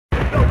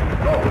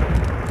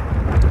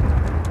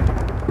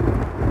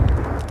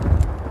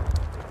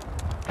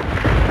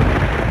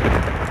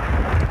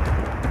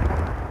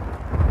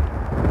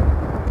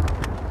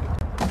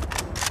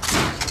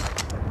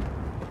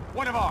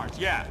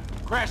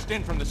crashed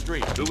in from the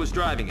street. Who was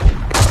driving it?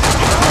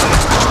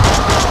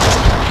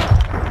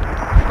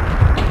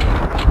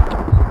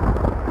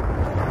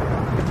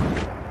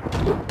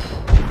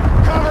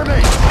 Cover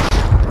me!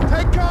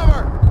 Take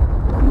cover!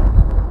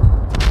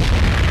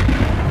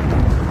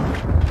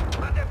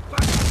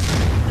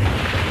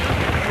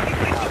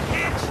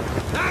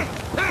 Hey!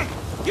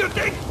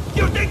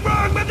 You think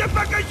wrong,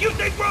 motherfuckers! You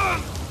think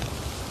wrong!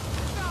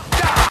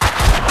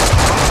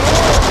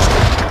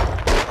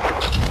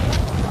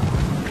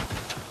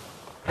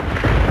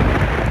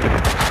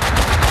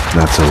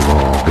 Not so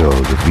long ago,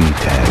 the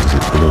V-tags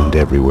had bloomed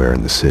everywhere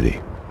in the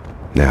city.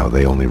 Now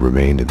they only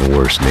remained in the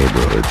worst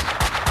neighborhoods,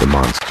 the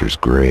monster's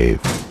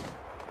grave.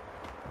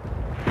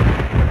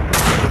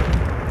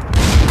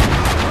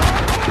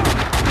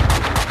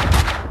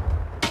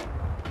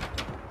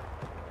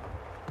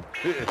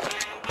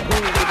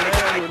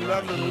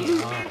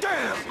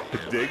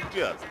 Dig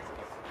justice.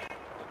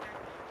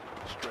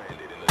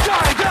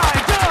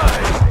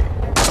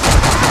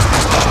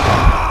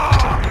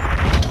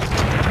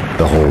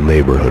 The whole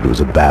neighborhood was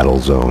a battle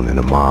zone and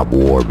a mob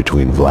war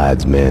between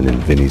Vlad's men and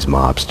Vinny's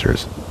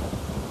mobsters.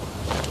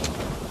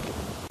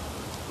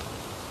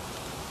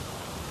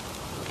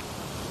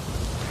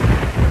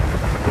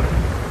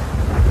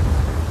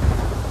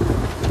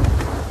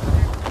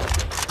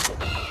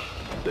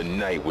 The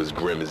night was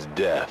grim as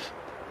death.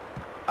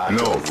 I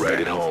No, felt right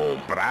at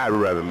home. But I'd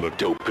rather look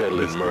Dope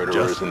peddling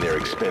murderers in their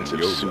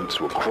expensive suits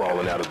were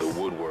crawling out of the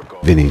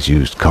woodwork. Vinny's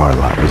used car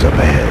lot was up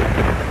ahead.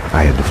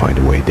 I had to find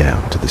a way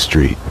down to the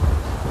street.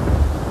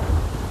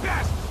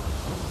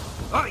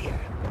 Oh yeah,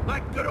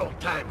 like good old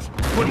times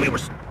when we were.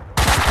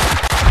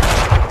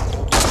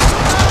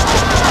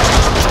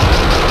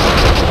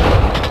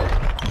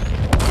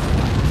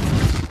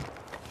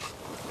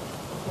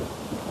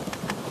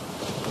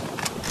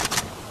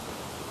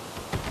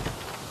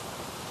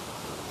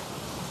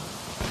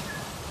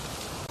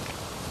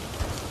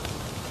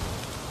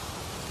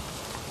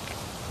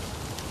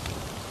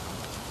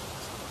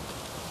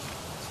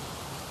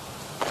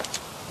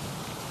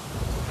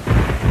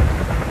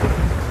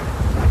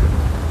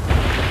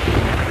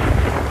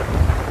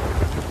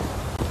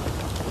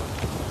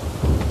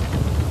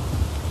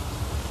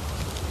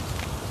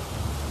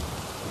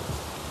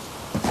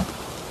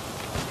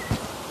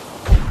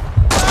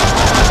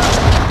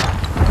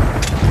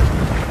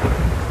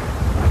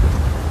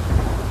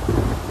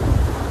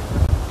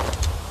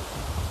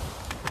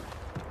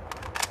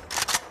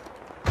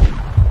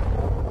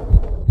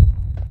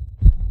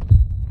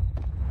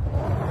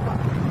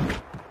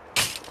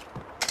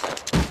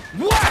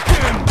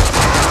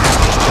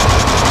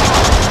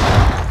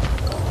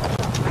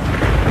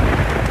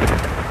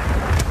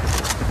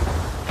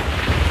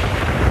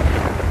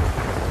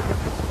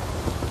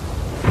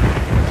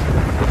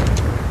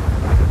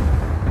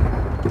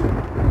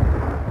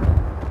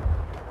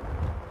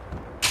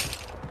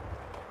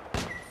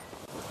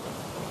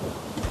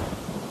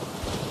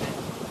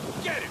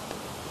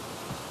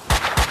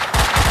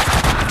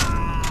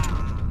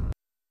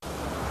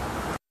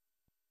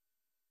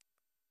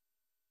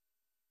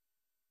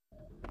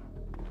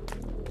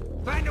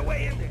 Find a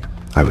way in there.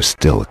 I was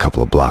still a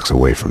couple of blocks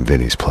away from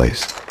Vinny's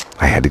place.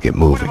 I had to get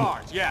moving. One of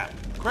ours, yeah.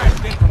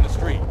 Crashed in from the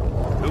street.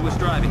 Who was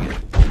driving it?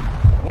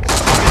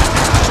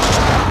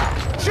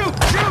 Shoot!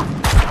 Shoot!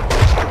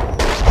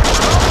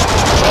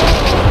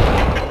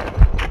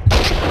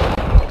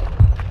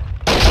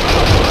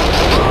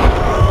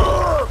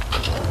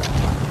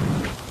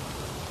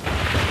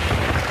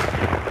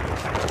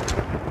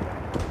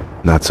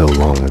 Not so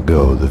long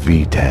ago, the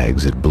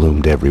V-tags had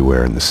bloomed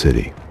everywhere in the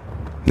city.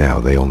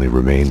 Now they only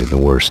remained in the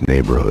worst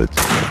neighborhoods,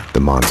 the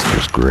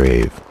monster's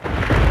grave.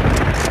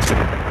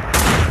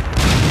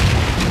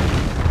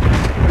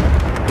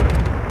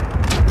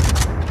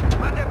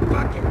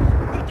 Motherfucker!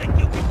 You think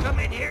you can come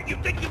in here? You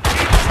think you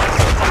can?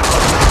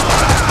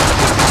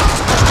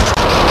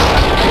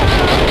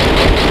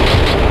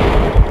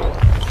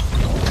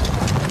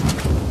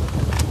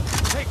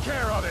 Take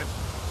care of him!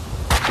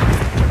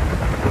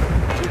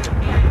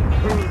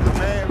 Who's the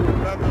man with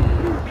nothing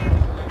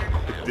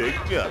to do? Dig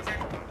justice.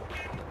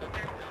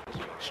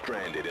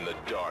 Stranded in a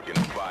dark and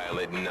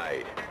violent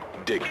night.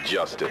 Dick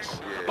Justice,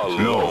 a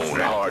lone,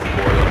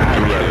 hard-boiled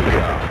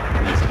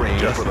guerrilla,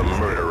 framed for the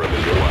murder of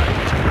his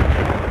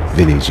wife.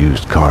 Vinny's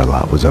used car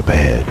lot was up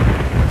ahead.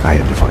 I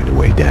had to find a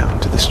way down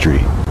to the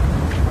street.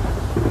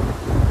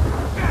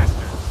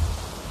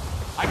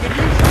 I can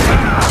use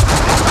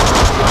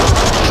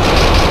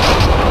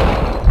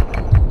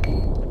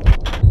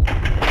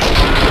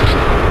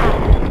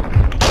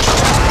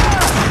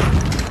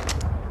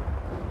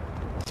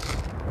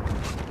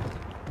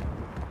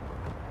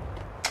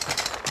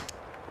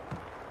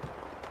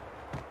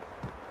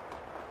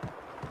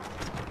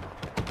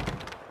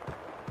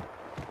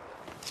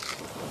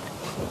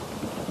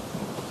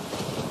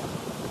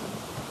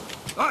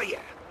Oh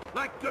yeah,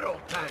 like good old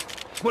times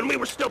when we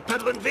were still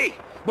peddling V.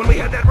 When we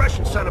had that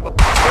Russian son of a.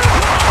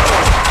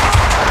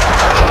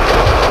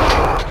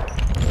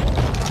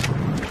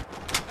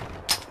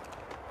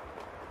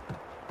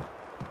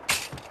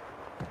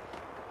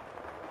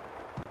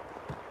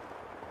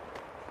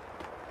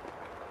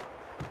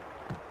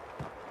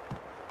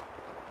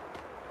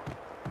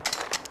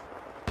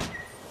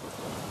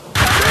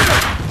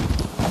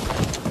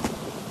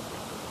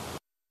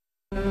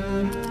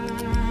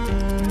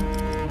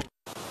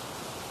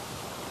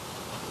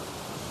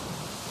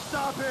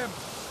 Stop him!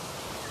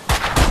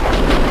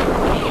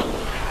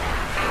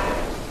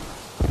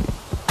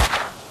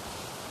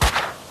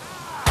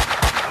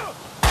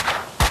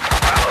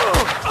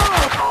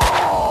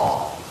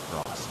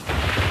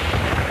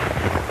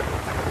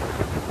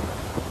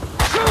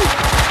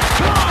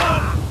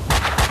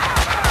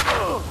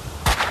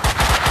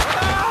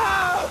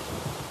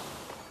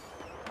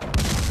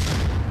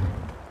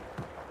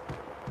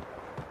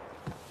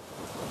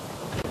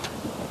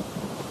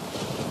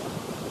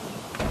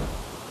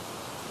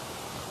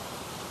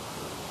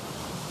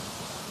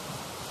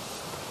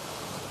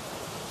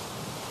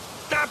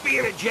 Stop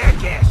being a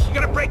jackass. You're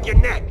gonna break your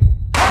neck.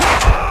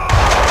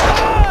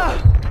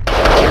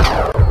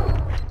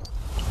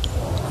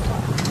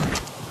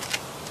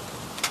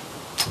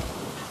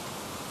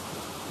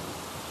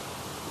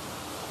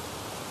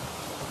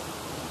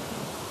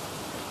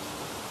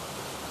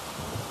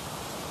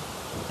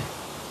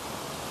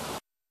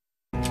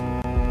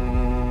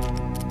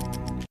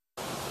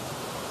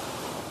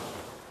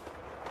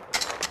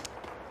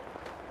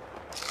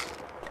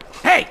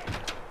 Hey!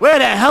 Where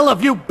the hell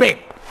have you been?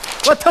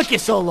 What took you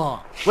so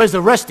long? Where's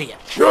the rest of you?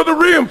 You're the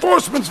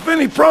reinforcements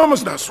Vinny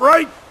promised us,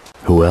 right?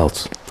 Who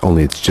else?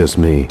 Only it's just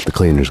me. The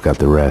cleaners got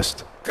the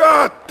rest.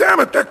 God damn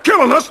it, they're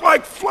killing us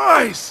like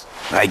flies!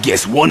 I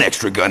guess one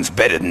extra gun's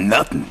better than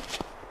nothing.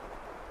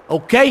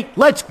 Okay,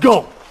 let's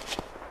go!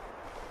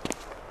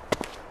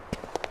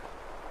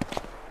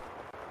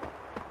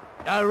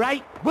 All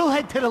right, we'll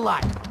head to the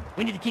lot.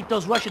 We need to keep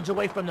those Russians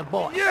away from the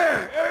boss.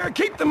 Yeah,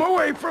 keep them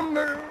away from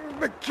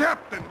the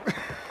captain.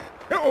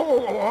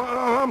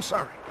 I'm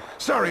sorry.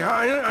 Sorry,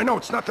 I know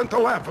it's nothing to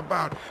laugh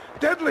about.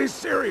 Deadly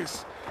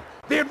serious.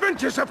 The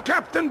adventures of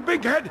Captain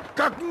Bighead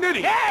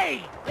Cognitti.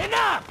 Hey!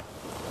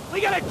 Enough! We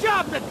got a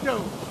job to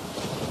do!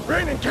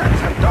 Raining cats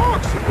and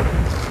dogs.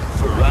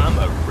 For I'm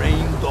a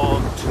rain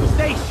dog too.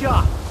 Stay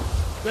sharp.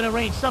 Gonna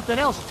rain something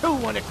else too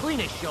when the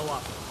cleaners show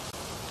up.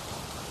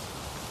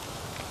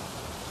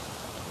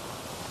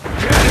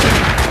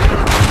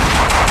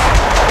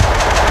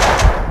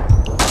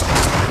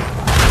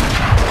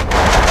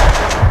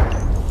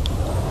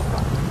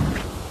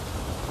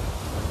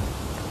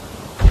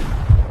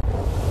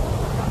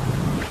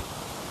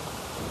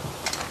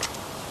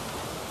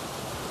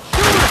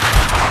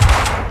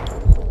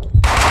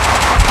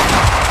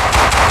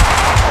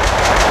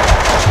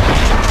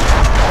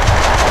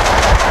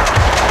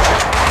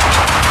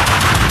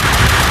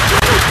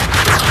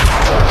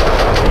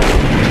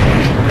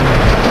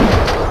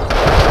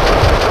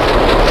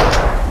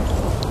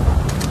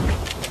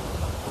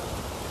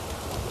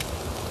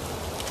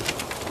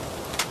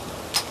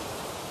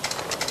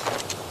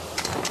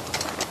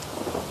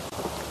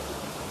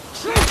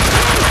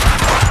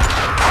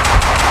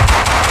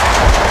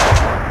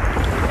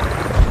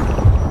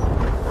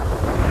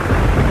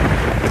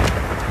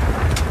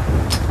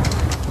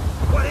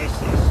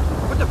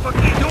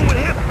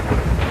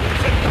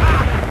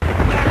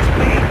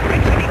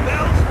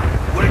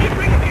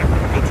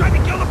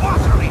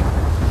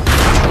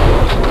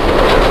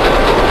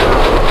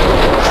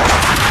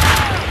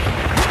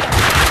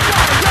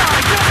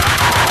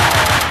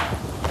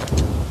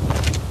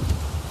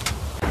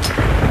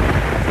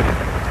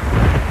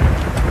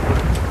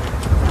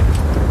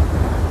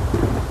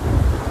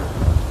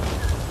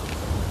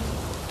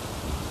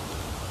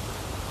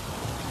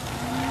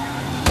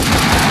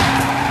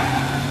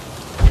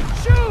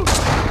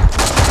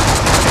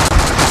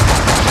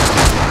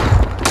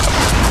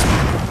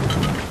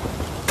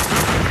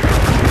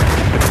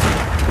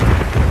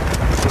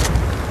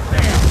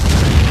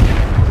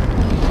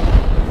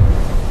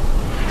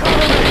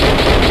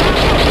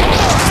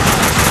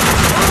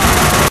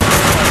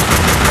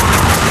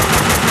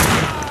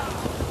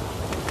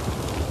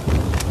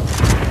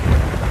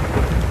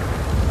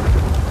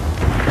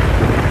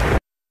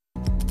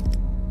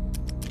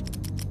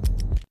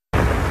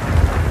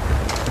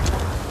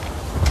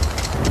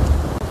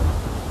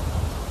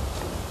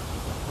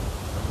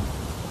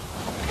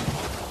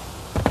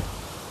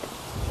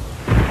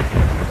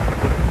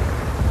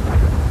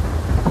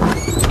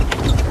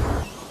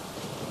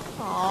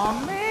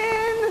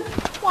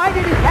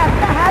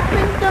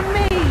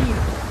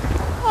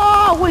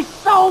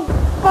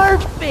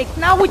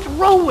 Now it's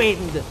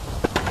ruined!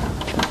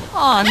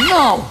 Oh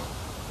no!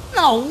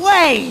 No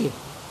way!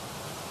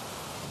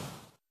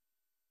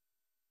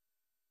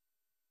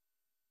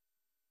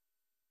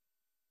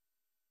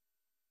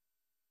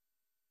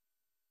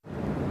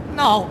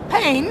 No,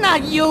 Payne,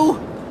 not you!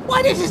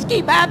 Why does this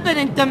keep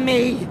happening to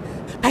me?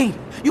 Payne,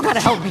 you gotta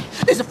help me.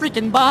 There's a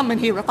freaking bomb in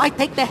here. If I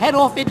take the head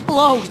off, it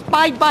blows.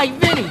 Bye-bye,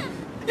 Vinny.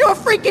 You're a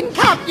freaking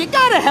cop. You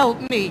gotta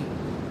help me.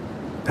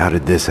 How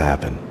did this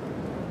happen?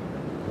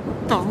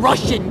 The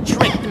Russian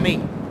tricked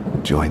me.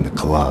 Join the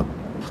club.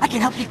 I can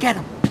help you get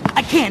him.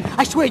 I can.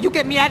 I swear, you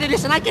get me out of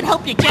this and I can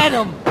help you get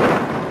him.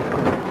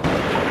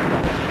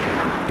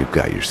 You've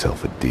got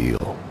yourself a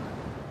deal.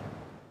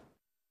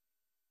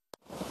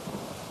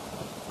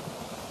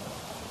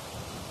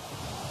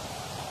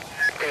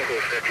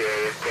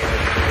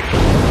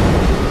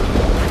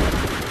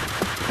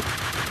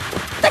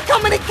 They're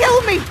coming to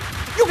kill me!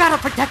 You gotta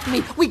protect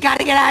me. We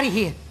gotta get out of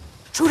here.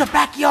 Through the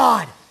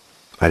backyard.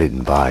 I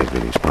didn't buy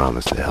Vinny's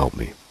promise to help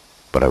me,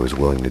 but I was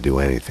willing to do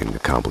anything to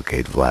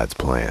complicate Vlad's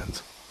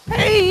plans.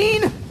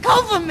 Payne!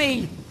 Cover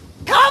me!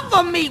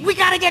 Cover me! We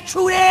gotta get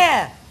through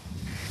there!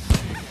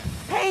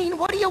 Payne,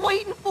 what are you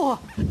waiting for?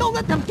 Don't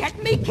let them get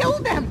me! Kill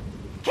them!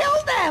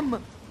 Kill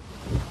them!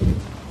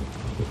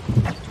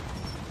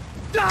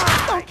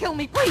 Don't kill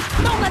me, please!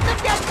 Don't let them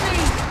get me!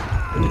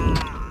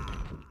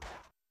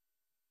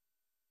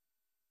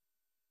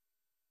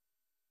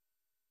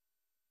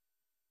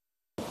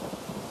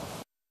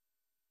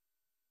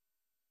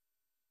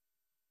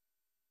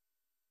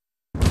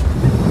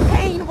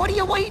 Payne, what are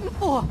you waiting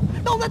for?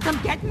 Don't let them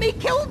get me!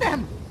 Kill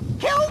them!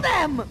 Kill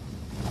them!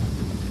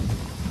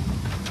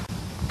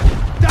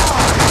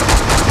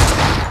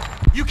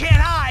 You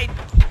can't hide!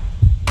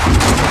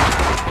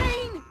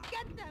 Payne,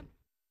 get them!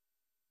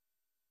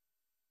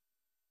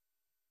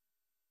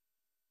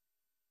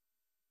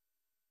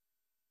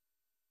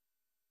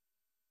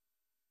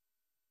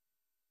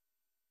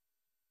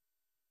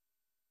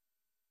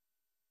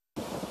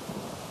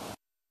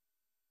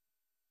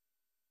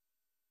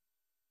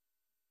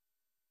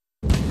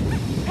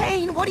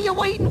 Payne, what are you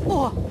waiting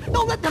for?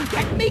 Don't let them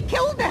get me!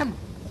 Kill them!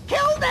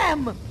 Kill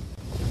them!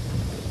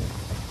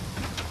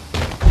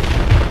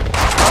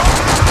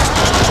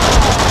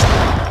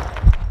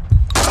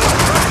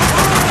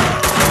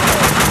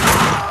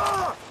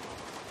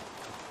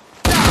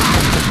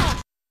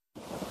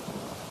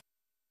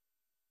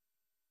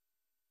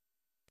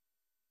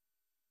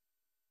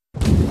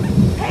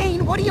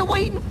 Payne, what are you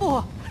waiting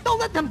for? Don't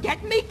let them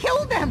get me!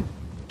 Kill them!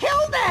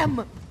 Kill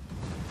them!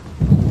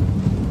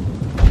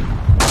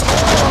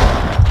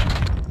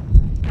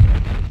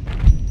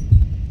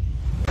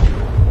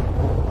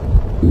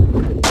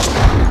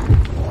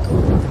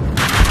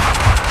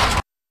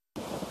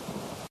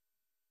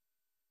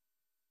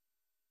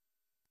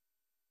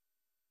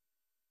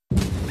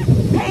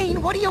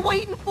 Payne, what are you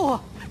waiting for?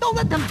 Don't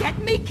let them get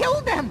me!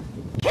 Kill them!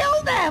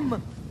 Kill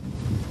them!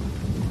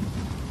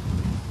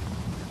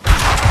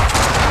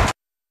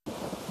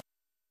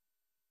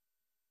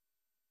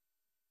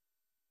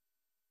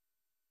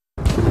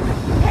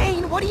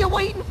 Payne, what are you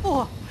waiting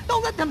for?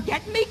 Don't let them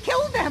get me!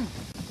 Kill them!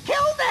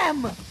 Kill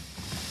them!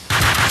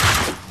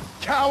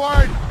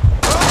 Coward!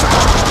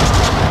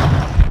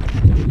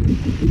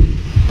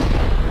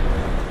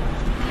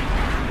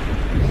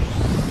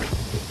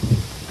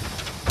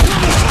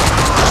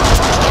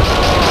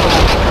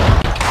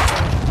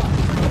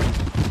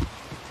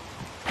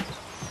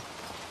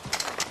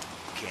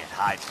 Can't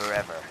hide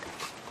forever.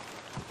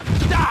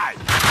 Die!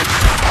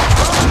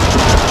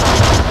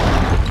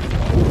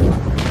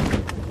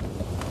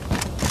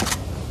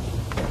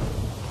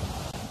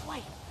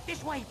 Wait,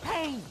 this way,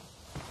 Payne!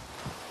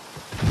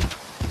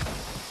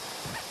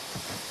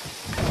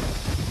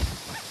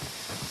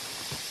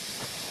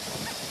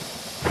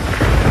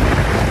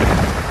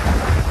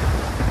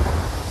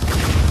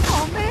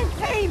 Oh man,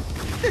 Payne!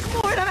 There's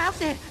more of them out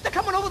there! They're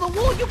coming over the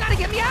wall! You gotta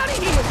get me out of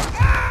here!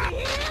 Ah! You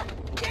hear?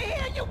 You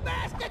hear, you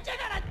bastard? You're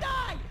gonna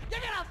die!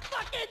 You're gonna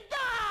fucking die!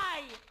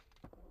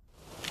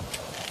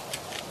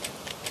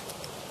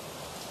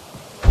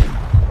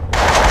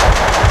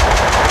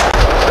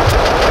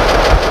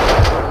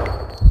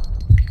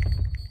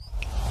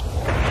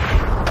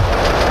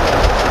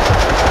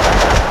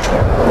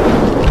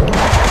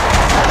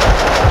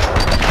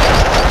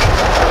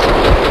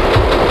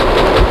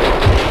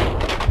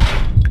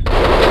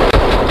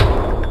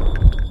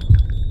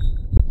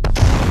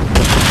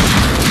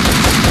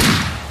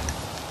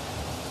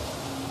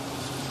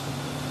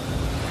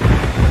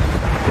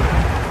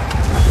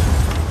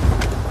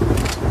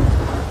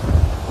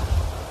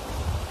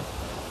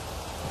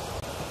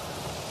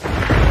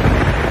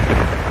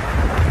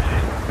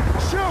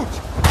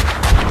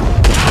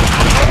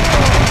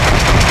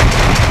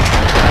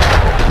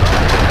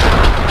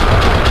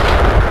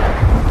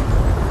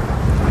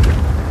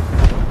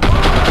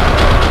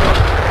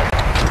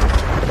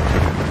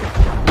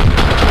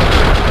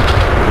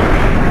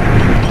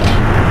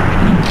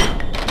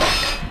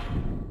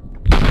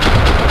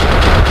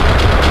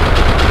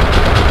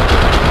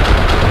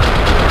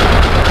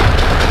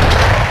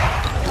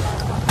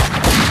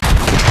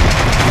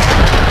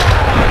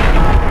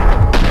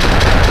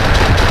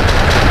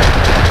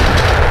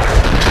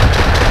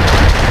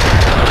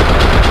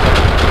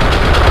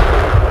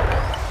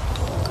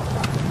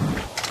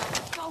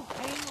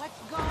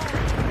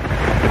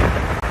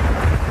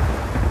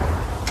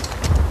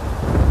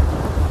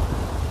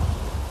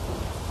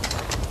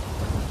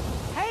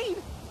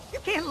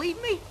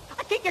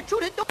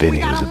 Vinny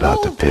was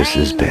about to piss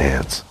his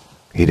pants.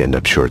 He'd end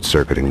up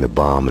short-circuiting the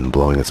bomb and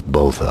blowing us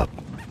both up.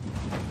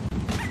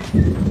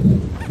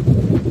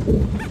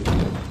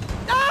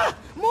 Ah!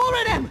 More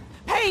of them!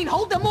 Payne,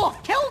 hold them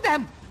off! Kill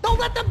them! Don't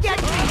let them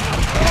get me!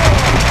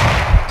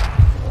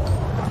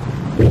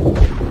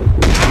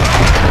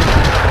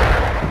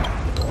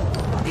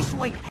 This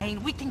way,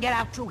 Payne. We can get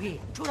out through here.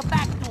 Through the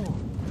back door.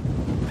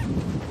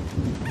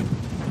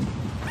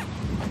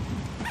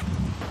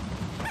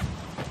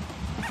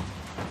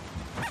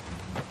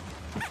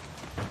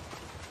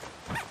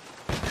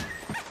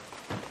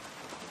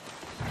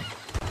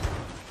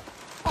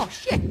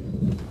 shit!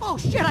 Oh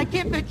shit, I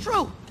can't fit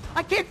through!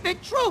 I can't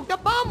fit through! The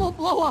bomb will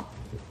blow up!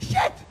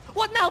 Shit!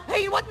 What now,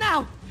 Payne? What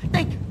now?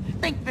 Think,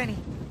 Vinny.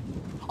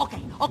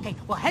 Okay,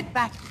 we'll head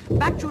back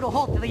through the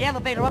hall to the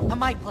elevator up to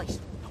my place.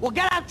 We'll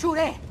get out through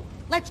there.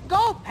 Let's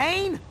go,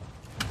 Payne!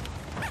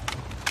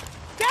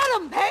 Get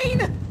him,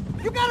 Payne!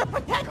 You gotta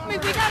protect me!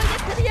 We gotta get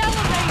to the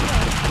elevator!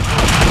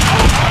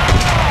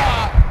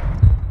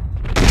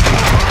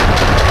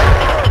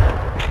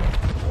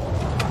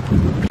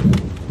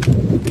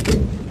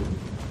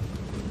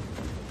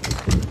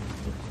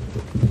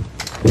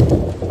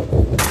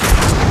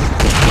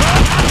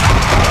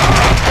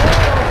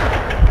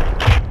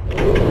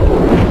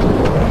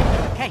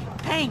 Okay,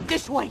 Payne,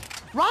 this way!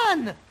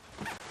 Run!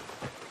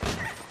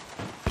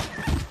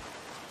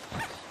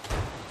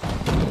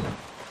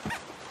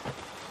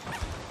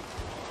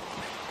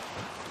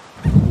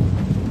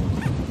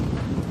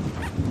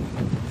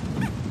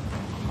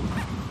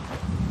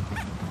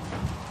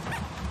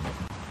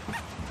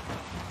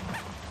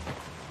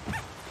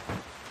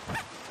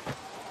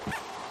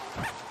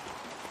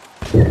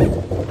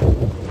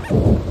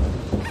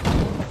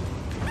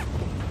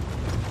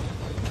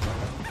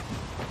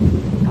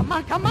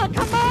 Come on!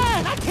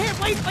 I can't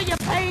wait for you,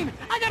 Payne!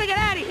 I gotta get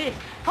out of here!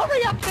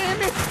 Hurry up,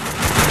 damn it!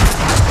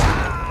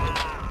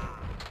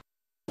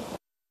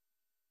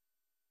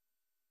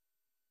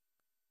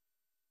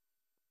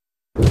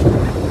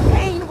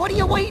 Payne, what are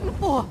you waiting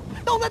for?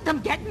 Don't let them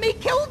get me!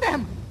 Kill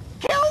them!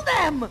 Kill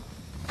them!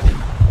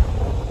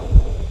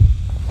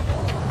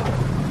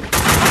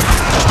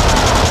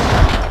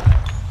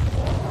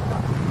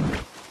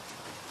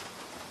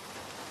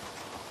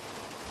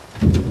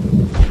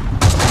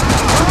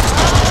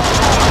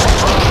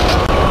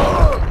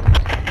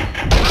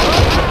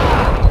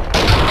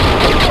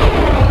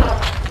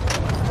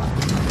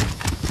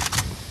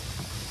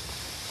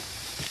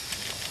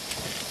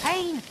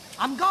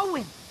 I'm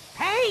going!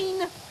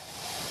 Payne!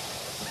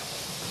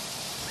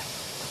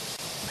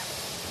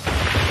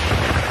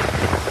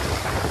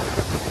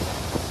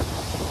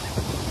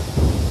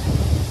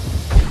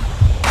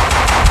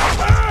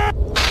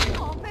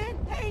 Oh man,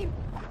 Payne!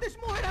 There's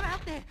more of them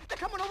out there! They're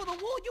coming over the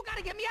wall! You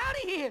gotta get me out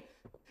of here!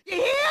 You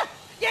hear?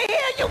 You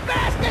hear, you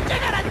bastards? You're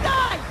gonna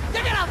die!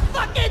 You're gonna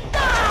fucking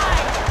die!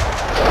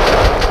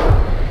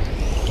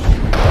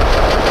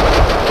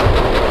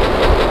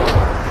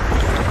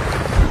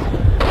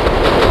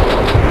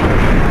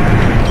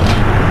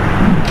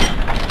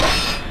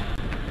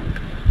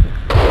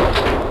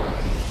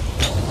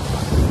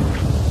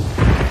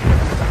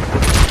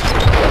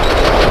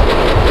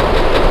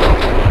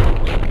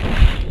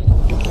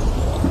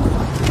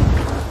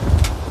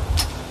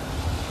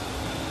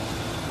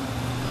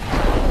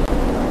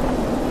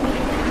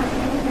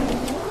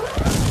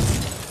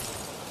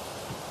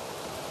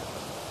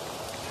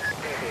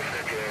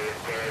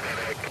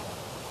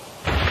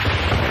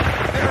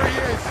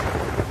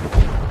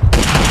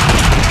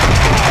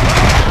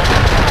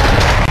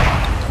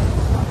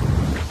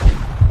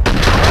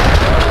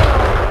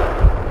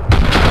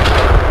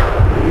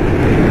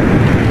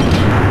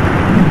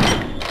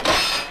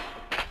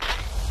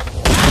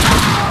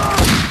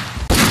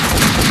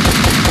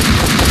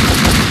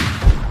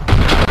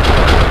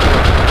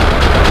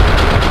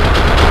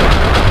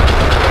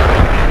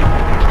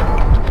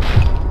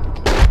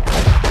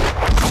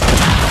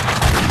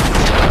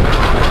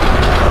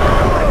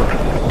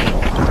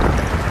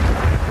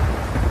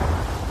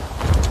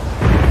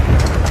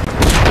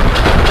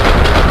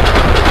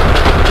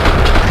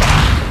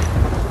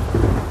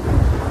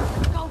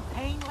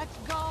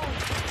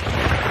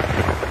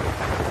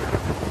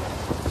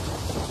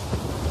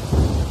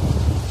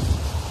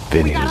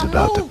 Vinny was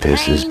about to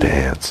piss his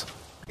pants.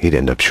 He'd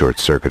end up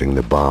short-circuiting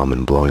the bomb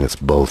and blowing us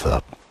both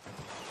up.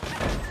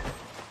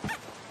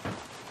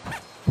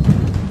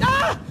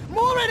 Ah!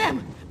 More of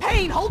them!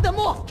 Payne, hold them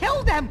off!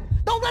 Kill them!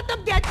 Don't let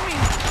them get me!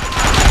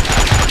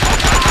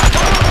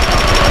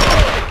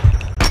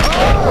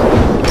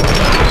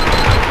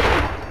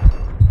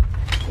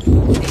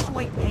 This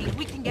way, Payne.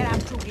 We can get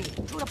out through here.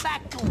 Through the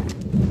back door.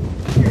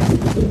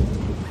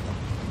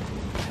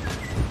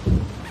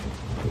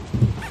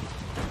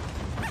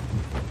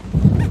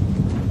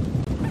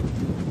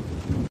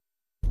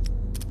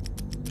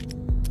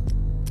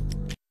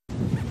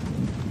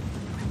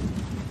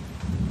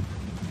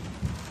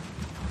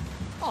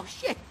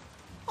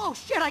 Oh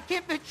shit, I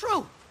can't fit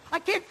through! I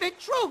can't fit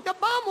through! The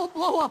bomb will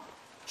blow up!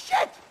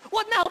 Shit!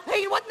 What now,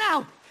 Payne? What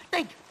now?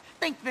 Think,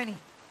 Vinny.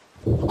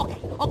 Okay,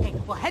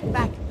 we'll head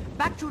back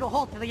through the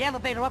hall to the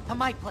elevator up to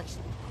my place.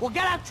 We'll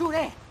get out through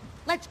there.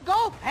 Let's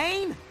go,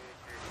 Payne!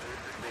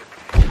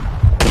 Get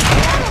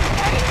him,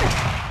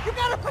 Payne! You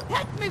gotta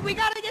protect me! We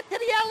gotta get to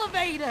the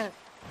elevator!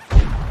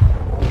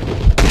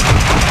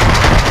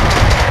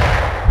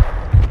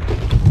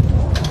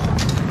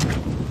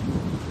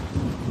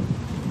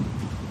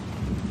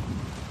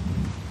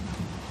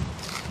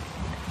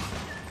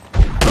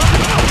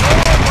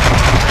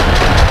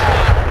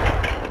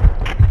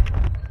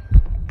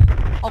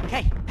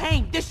 Okay,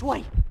 Payne, this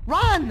way!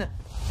 Run!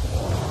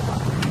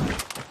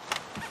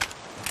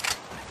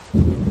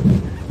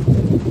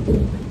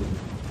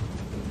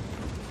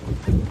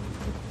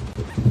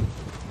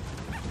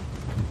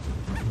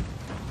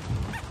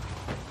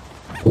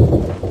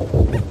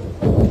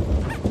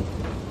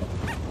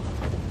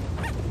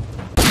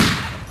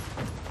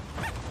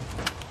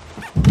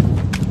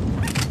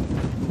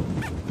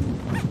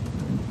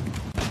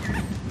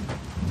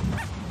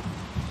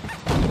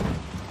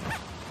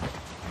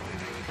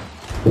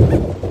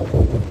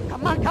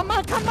 Come on, come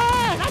on, come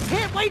on! I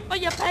can't wait for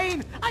your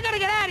pain! I gotta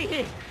get out of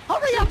here!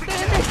 Hurry up,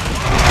 damn it!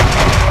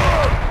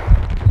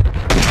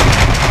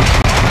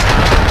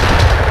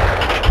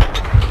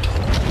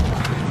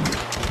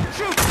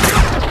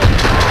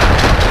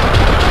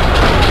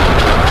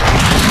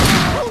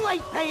 Too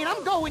late, Payne!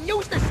 I'm going!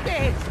 Use the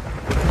stairs!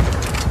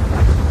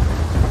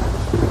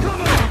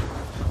 Come on!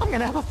 I'm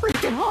gonna have a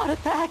freaking heart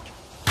attack!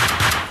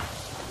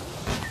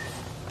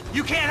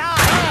 You can't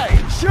hide!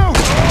 Hey, shoot!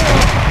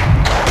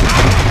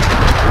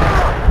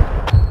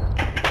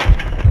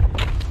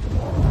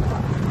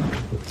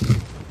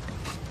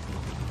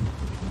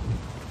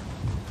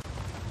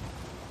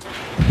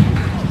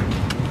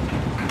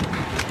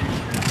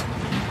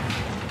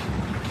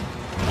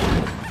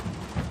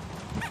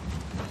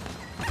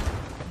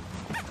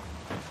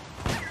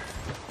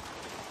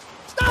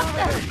 Stop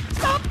them!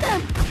 Stop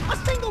them! A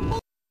single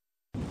bullet!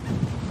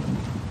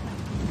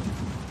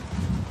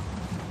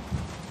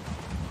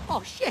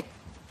 Oh shit!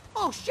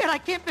 Oh shit, I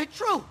can't fit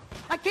through!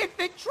 I can't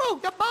fit through!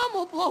 The bomb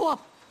will blow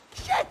up!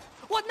 Shit!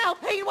 What now,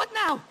 Payne? What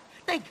now?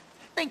 Think,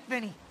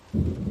 Vinny.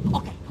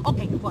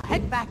 Okay, we'll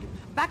head back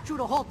through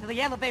the hall to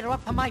the elevator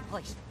up to my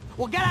place.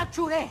 We'll get out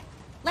through there.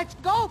 Let's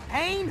go,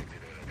 Payne!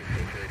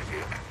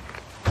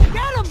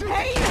 Get him,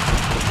 Payne!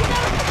 You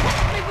gotta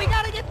protect me! We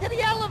gotta get to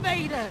the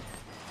elevator!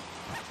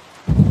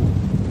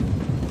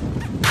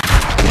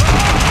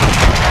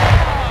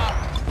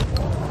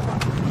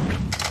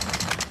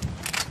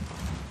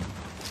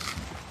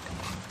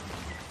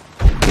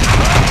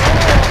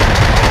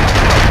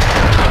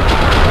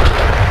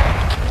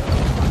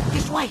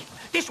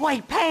 This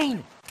way,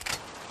 Payne!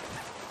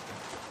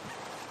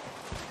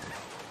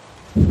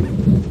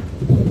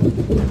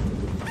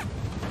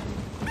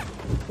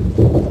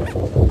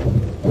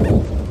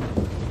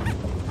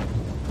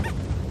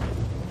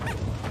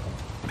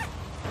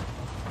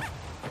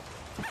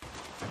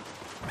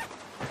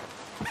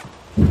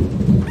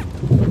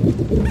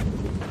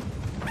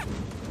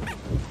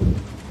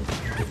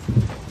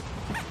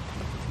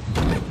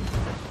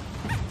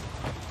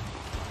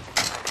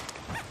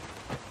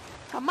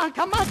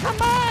 Come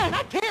on!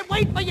 I can't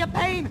wait for your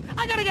pain!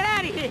 I gotta get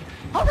out of here!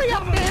 Hurry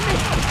up, damn it!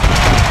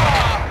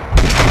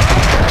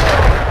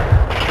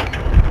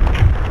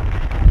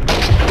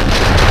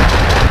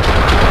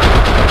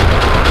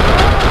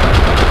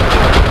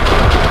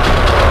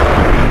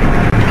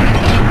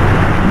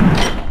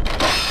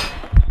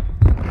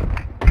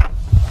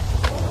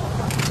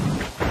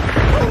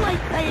 Too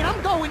late, Payne!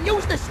 I'm going!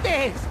 Use the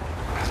stairs!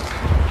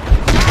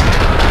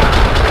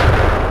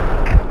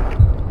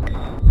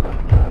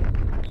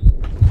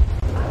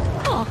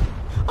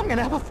 I'm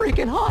gonna have a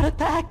freaking heart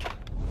attack!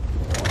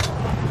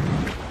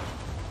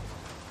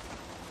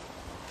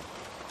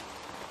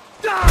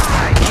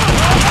 Die!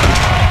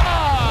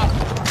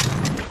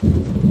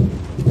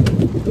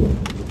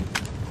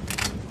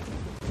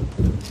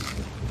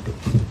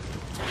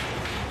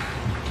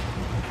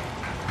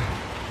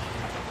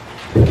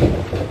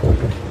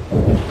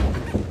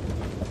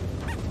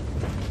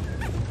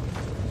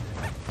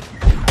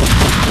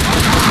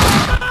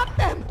 Stop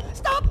them!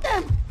 Stop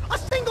them! A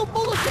single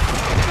bullet!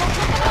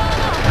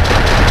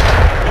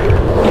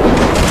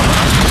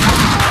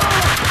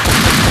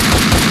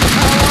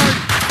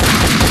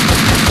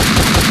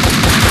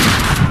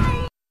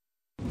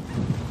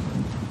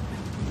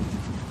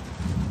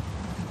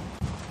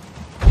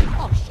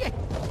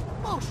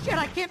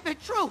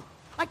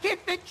 I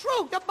can't fit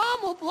through! The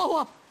bomb will blow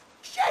up!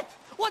 Shit!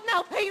 What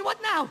now, Payne? What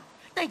now?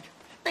 Think,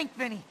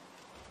 Vinny.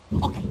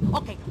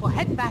 Okay, we'll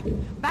head back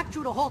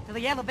through the hall to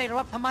the elevator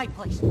up to my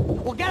place.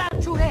 We'll get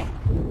out through there.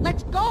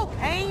 Let's go,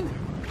 Payne!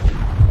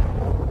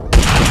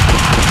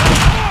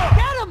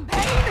 Get him,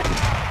 Payne!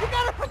 You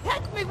gotta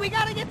protect me! We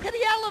gotta get to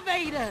the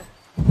elevator!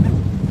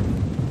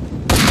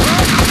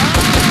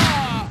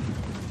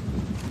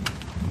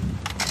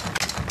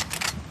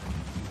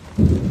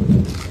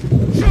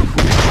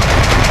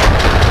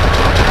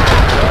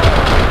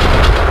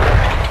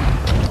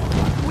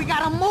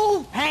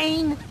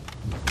 Payne!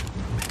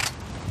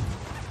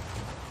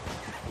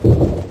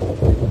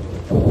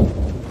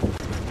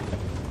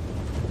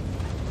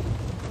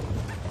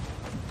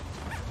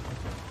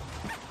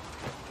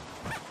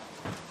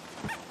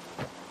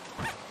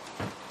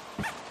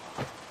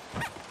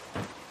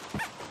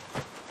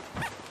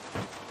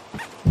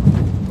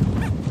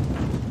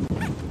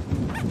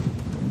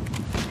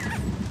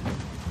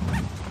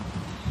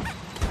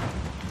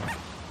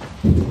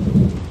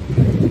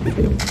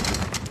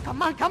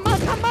 Come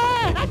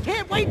on! I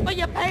can't wait for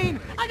your pain!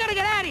 I gotta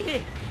get out of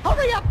here!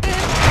 Hurry up, man!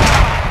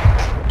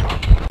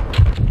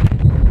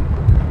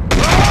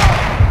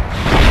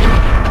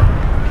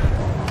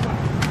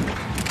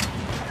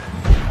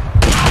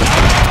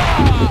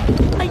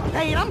 Hey,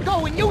 Payne, I'm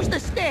going! Use the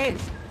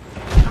stairs!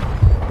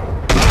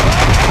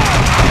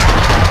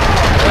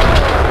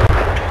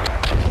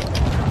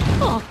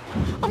 Oh,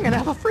 I'm gonna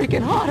have a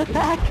freaking heart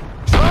attack!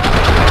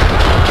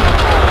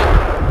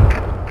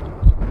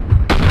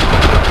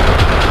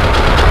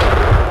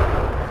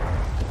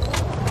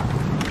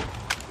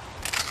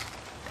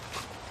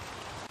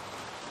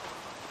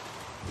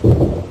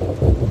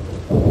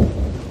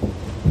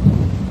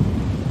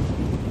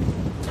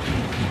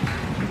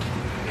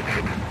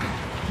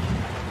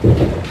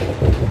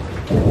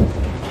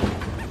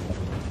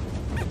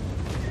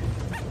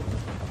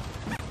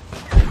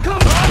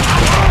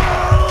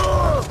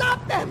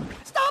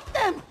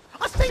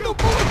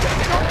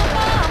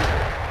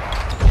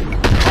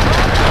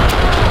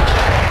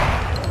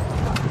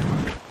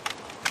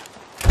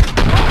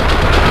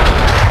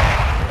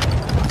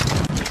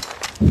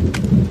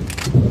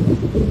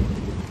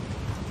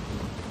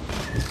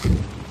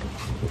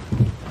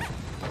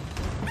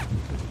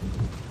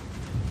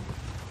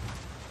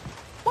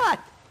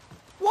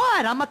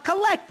 that? I'm a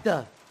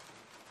collector.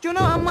 Do you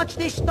know how much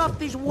this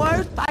stuff is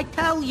worth? I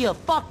tell you,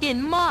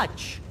 fucking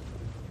much.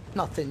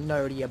 Nothing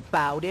nerdy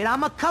about it.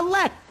 I'm a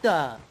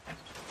collector.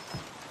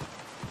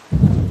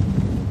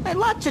 Hey,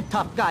 lots of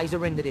tough guys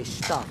are into this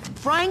stuff.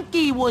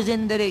 Frankie was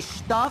into this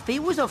stuff. He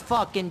was a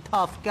fucking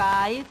tough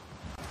guy.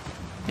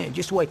 Hey,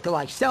 just wait till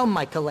I sell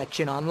my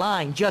collection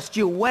online. Just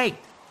you wait.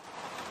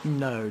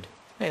 Nerd.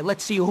 Hey,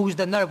 let's see who's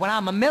the nerd when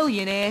I'm a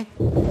millionaire.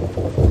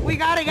 We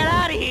gotta get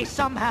out of here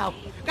somehow.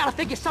 Gotta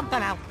figure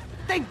something out.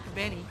 Think,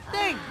 Vinny.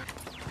 Think.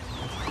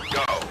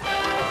 Go.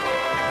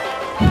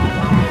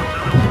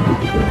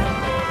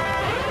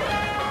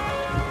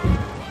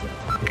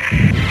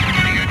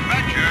 The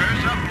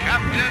Adventures of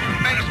Captain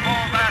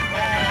Baseball Bat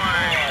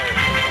Boy!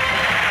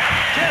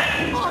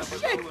 Oh,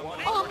 shit!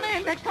 Oh,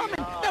 man, they're coming!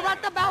 They're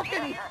at the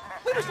balcony!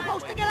 We were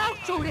supposed to get out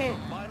through there!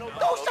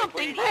 Do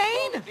something,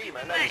 Payne!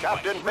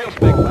 Captain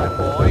Baseball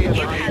Bat Boy is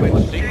a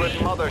demon secret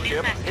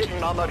mothership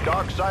hidden on the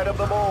dark side of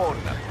the moon.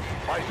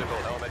 Bicycle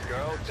helmet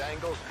girl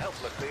dangles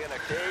helplessly in a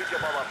cage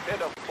above a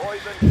pit of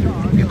poison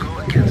sharks. You go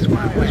against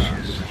my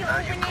wishes. Now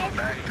you go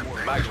back to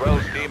where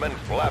Maxwell's demon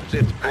flaps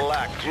its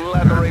black,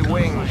 leathery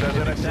wings as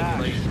it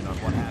attacks.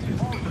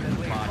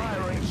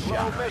 Firing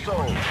slow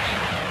missiles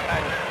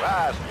and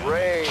fast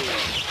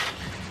rays.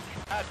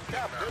 At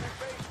Captain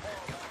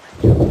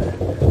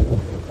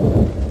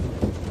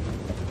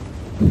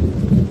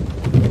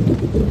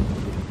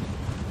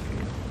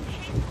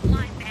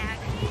My bad.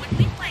 When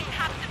we play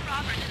cops and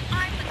robbers and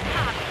I'm the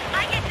cop, I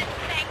get to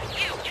spank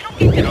you. You don't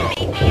get to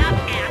beat me up,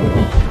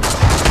 asshole.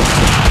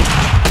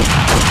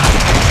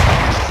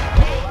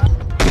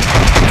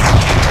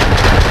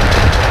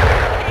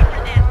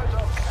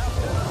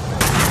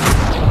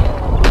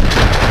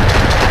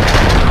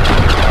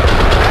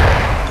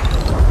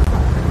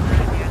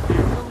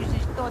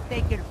 Losers thought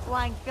they could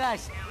flank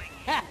us.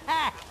 Ha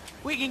ha!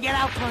 We can get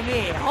out from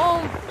here.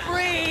 Home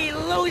free,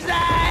 losers!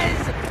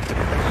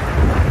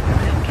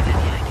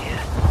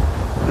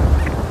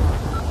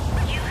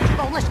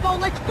 Let's go,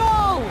 let's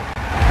go!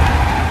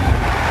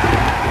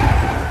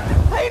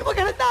 Payne, we're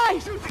gonna die!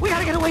 We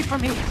gotta get away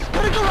from here. To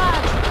the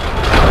garage!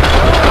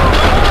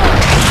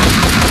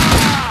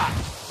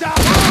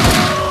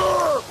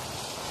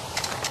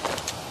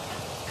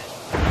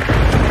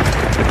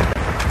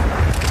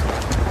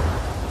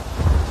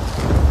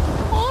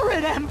 More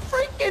of them!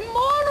 Freaking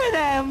more of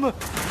them!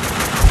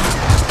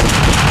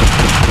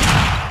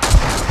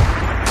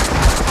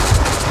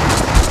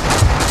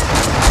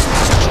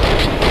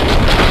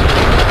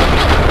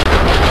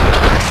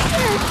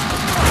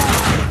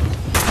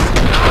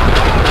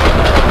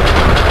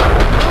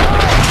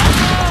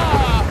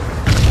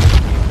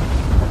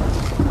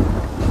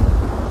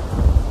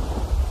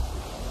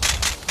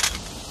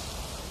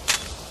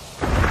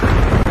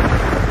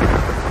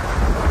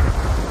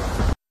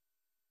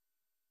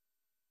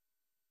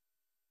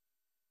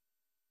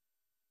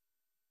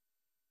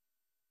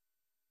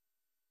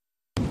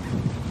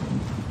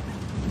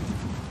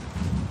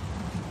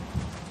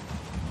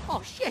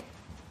 Oh, shit!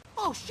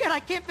 Oh, shit, I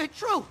can't fit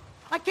through!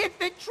 I can't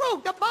fit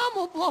through! The bomb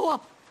will blow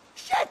up!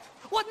 Shit!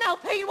 What now,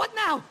 Payne? What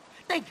now?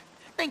 Think,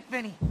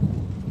 Vinny.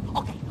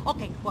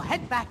 Okay, we'll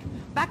head back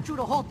through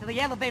the hall to the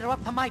elevator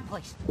up to my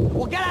place.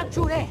 We'll get out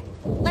through there.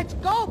 Let's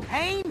go,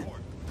 Payne!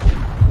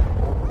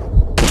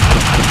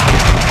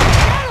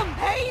 Get him,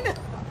 Payne!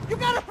 You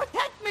gotta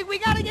protect me! We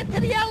gotta get to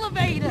the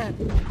elevator!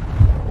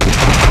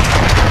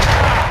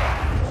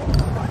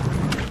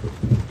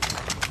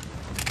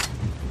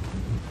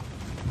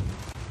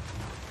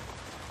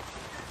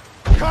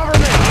 Cover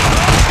me!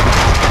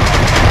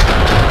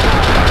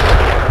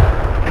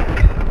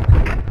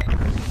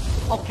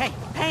 Okay,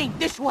 Payne,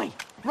 this way!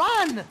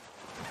 Run!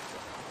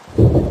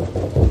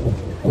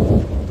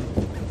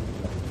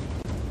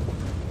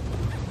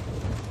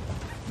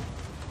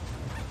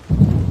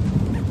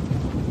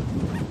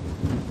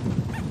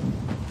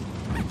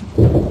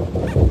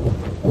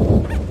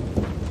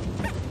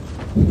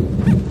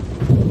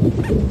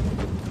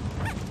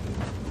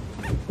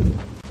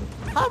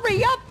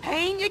 Hurry up,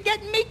 Payne! You're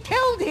getting me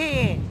killed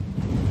here!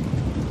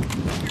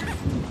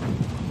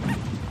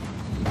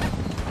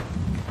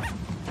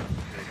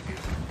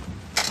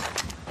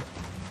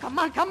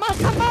 Come on!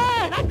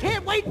 I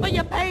can't wait for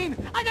you, Payne!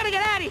 I gotta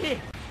get out of here!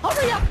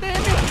 Hurry up,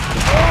 damn it!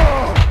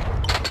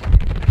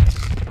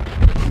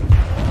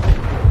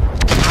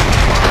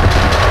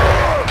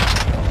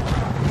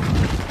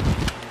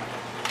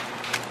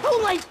 Too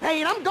late,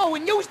 Payne! I'm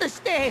going! Use the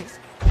stairs!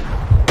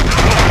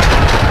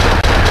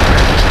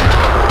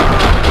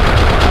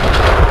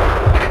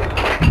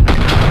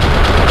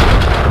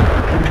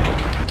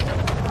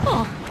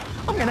 Oh,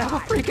 I'm gonna have a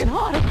freaking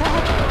heart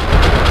attack!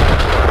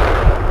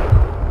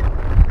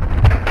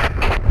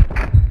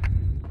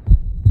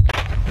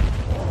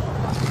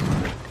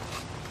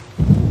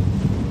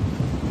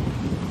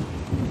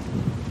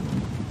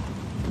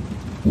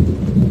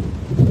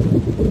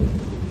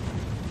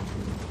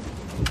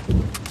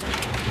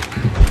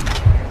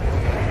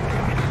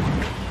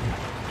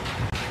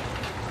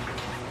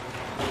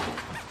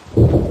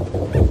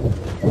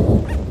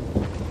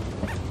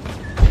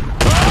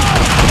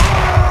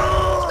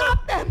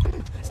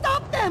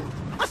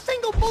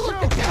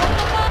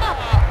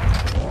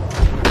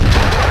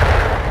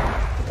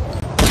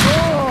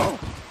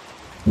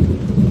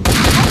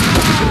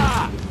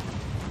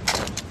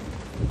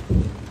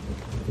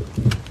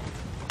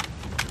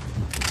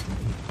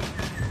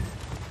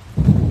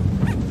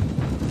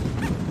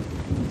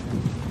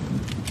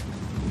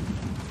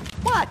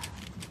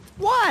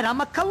 What? I'm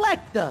a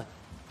collector.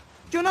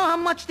 Do you know how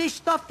much this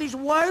stuff is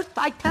worth?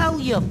 I tell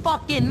you,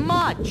 fucking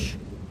much.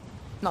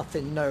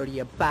 Nothing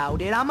nerdy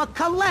about it. I'm a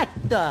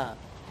collector.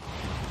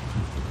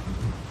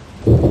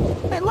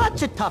 Hey,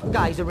 lots of tough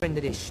guys are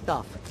into this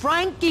stuff.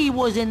 Frankie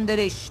was into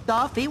this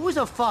stuff. He was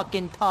a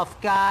fucking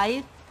tough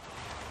guy.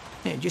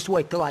 Hey, just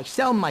wait till I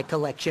sell my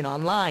collection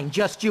online.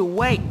 Just you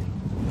wait.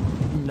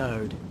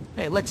 Nerd.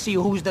 Hey, let's see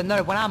who's the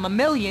nerd when I'm a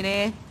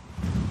millionaire.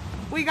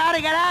 We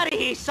gotta get out of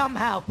here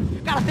somehow.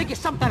 Gotta figure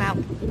something out.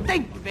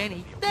 Think,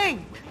 Vinny,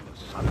 think.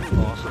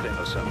 Sudden loss of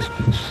innocence.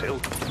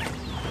 Silk.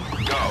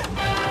 Go.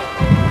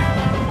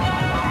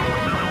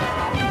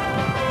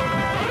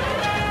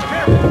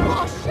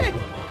 Oh, shit!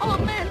 Oh,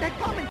 man, they're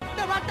coming!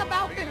 They're at the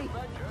balcony!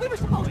 We were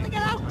supposed to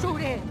get out through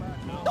there!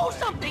 Do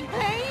something,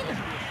 Payne!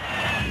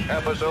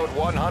 Episode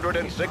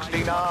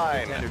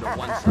 169. Standard on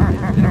one side,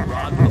 and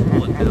Rod with a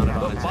bullet mounted on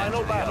The its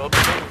final head. battle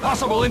between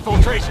Possible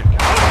infiltration.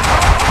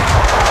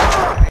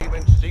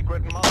 even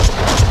secret mother.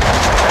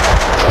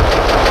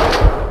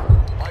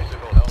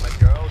 Bicycle helmet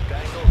girl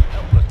dangles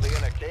helplessly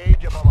in a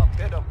cage above a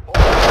pit of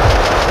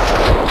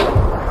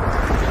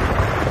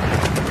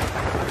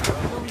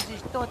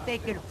Losers thought they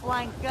could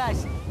flank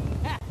us.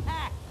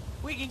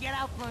 We can get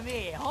out from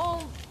here.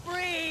 Home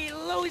free,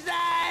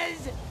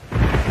 losers!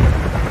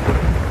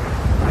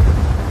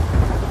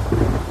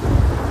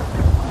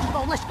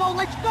 Let's go,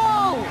 let's go!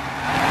 Oh,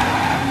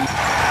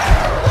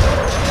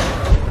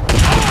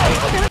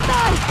 we're gonna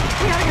die!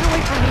 We gotta get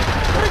away from here!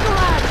 To the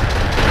garage!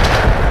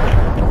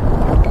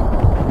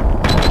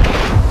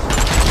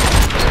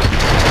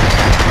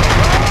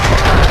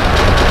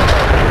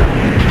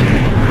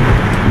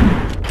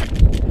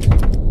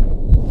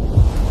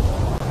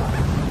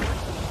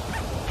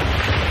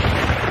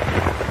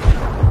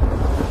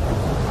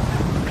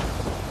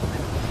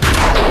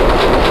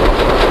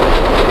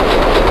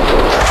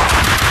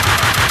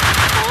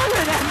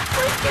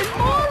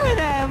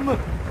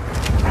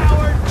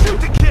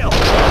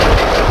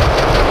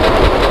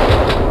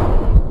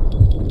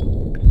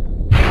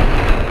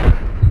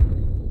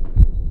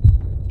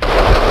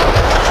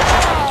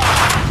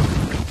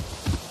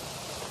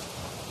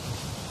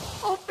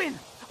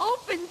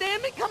 Open,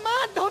 damn it, come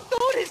on, don't do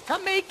this to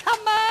me,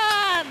 come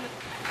on!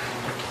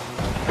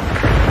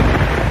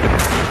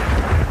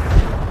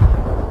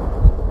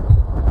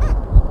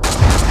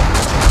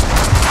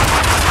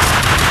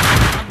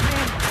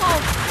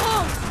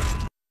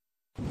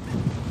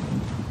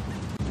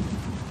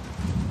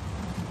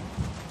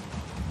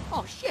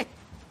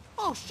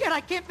 Oh shit,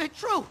 I can't fit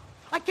through!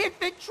 I can't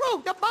fit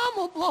through! The bomb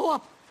will blow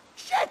up!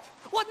 Shit!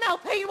 What now,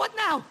 Payne, what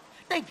now?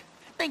 Think,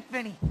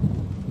 Vinny.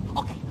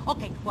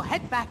 Okay, we'll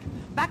head back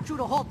through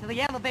the hall to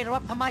the elevator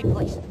up to my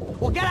place.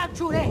 We'll get out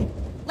through there.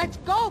 Let's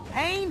go,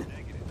 Payne!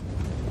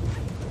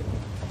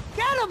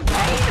 Get him,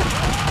 Payne!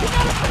 We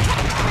gotta protect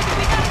him!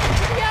 We gotta get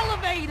to the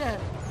elevator!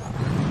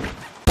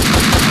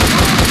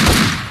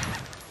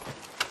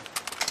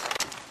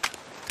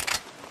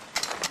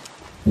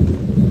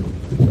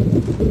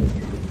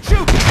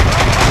 Shoot!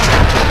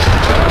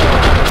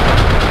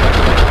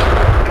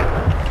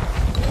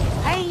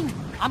 Payne!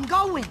 I'm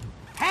going!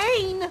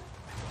 Payne!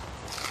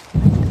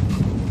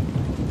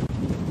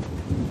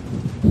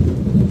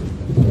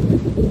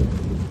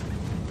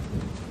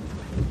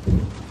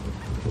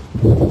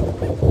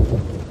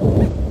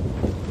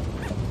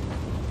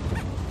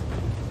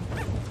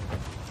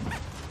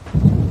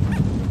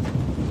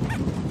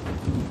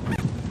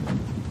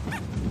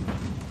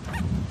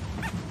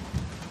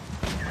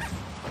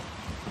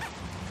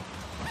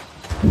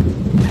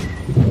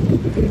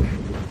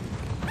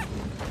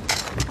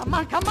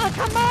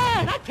 Come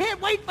on! I can't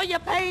wait for you,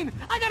 Payne!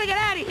 I gotta get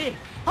out of here!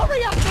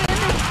 Hurry up, man!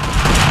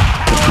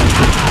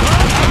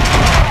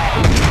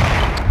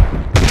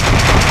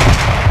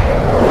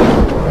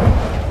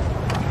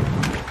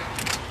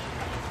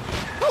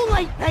 Too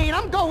late, Payne!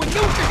 I'm going! Use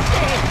the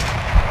stairs!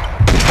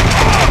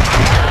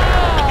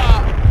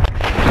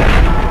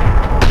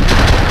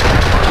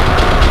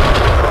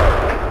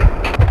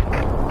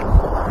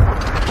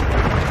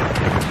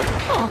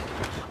 Oh,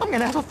 I'm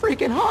gonna have a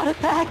freaking heart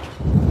attack!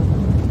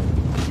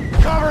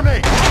 Cover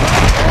me!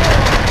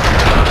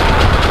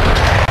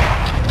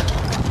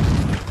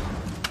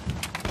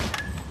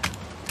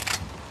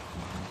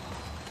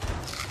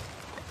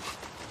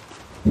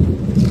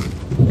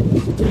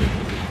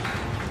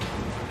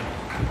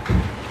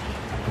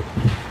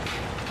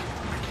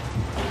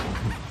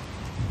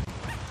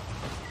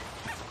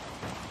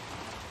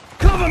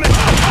 Cover me!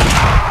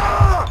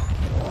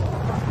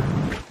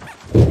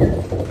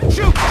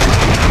 Shoot!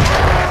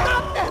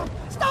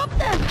 Stop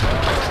them!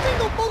 A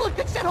single bullet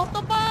could set off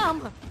the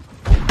bomb!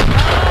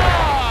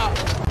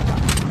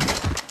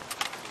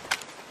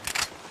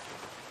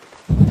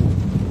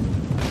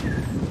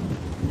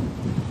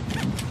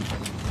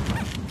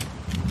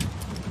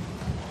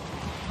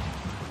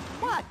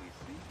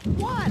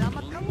 What? I'm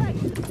a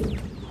collector.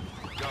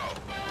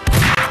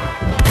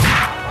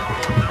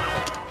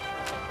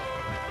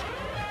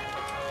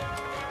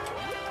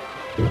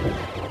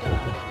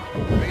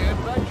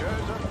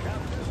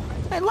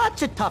 Hey,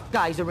 lots of tough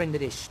guys are into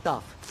this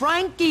stuff.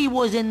 Frankie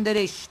was into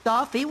this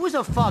stuff. He was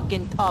a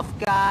fucking tough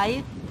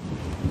guy.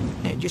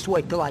 And just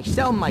wait till I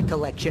sell my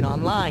collection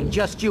online.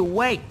 Just you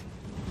wait.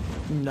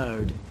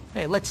 Nerd.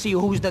 Hey, let's see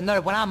who's the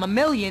nerd when I'm a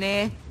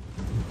millionaire.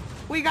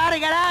 We gotta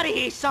get out of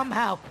here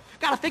somehow.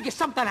 Gotta figure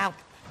something out.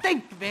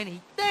 Think,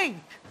 Vinny,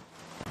 think.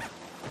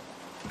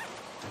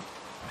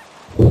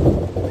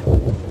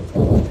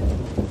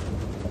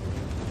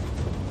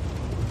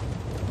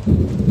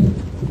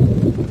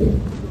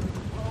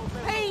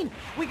 Payne,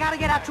 we gotta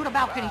get out through the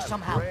balcony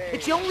somehow.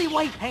 It's the only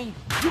way, Payne.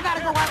 You gotta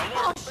go out.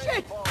 Oh,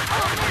 shit! Oh,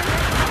 man!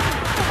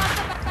 Go out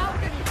to the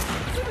balcony.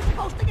 We were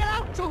supposed to get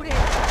out through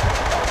there.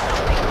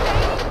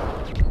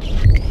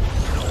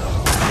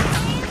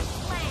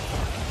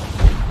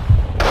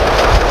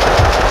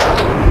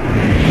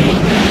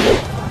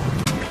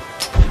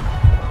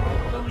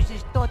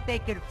 Losers thought they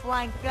could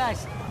flank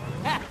us.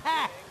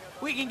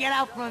 We can get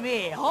out from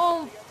here.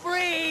 Home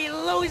free,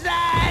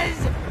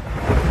 losers!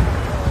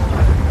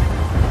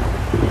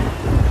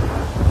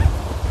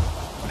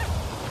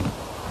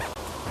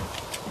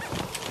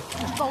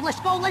 Let's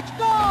go, let's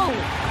go!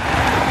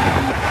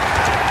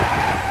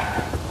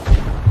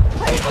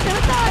 Hey, we're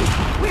gonna die!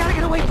 We gotta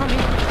get away from here.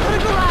 To the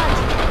garage!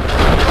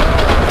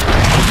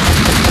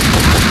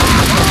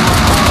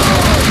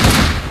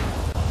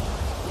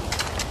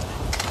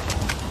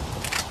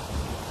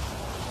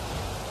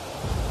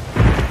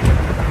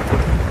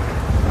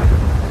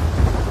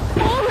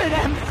 More of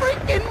them!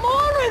 Freaking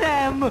more of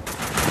them!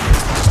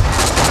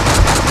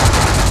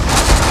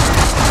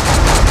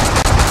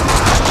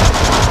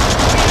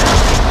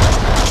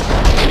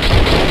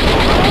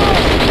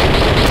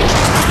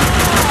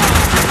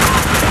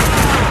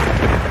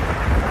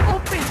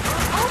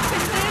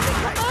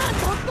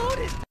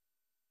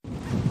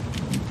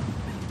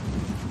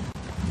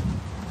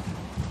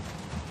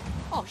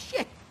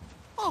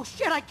 Oh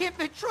shit, I can't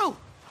fit through!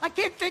 I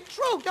can't fit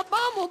through! The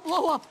bomb will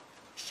blow up!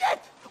 Shit!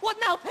 What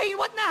now, Payne?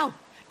 What now?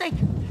 Think,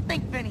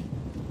 Vinny.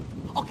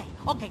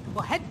 Okay,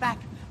 we'll head back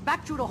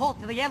through the hall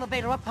to the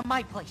elevator up to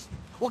my place.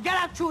 We'll get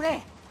out through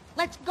there.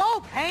 Let's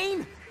go,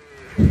 Payne!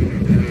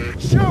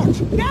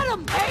 Shoot! Get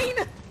him,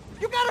 Payne!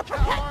 You gotta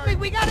protect me!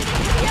 We gotta get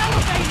to the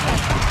elevator!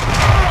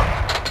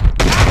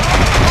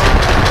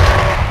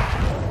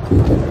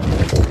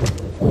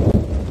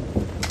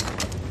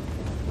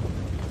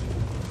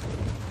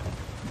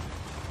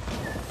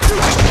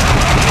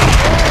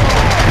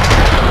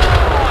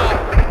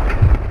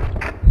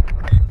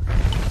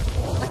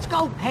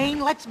 Payne,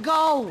 let's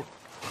go!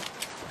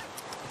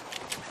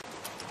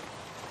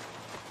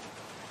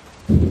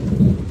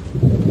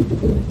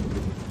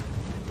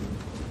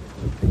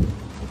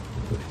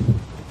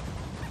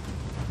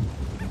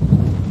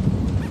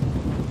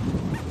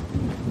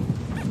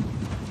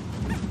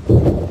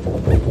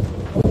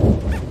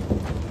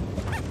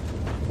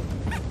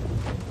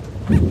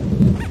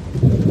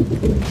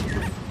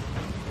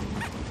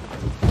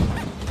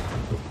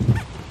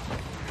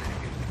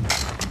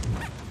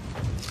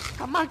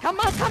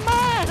 Come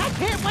on! I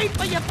can't wait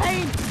for you,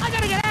 Payne! I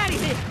gotta get out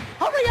of here!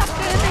 Hurry up,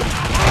 Danny!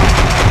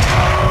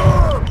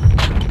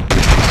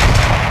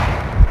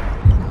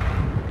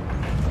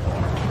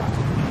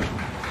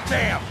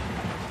 Damn!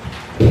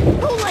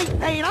 Too late,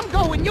 Payne! I'm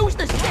going! Use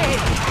the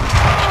stairs!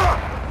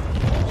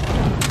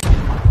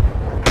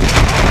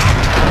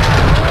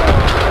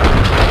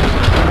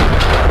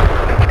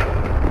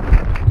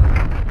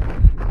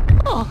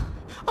 Oh,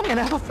 I'm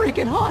gonna have a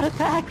freaking heart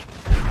attack!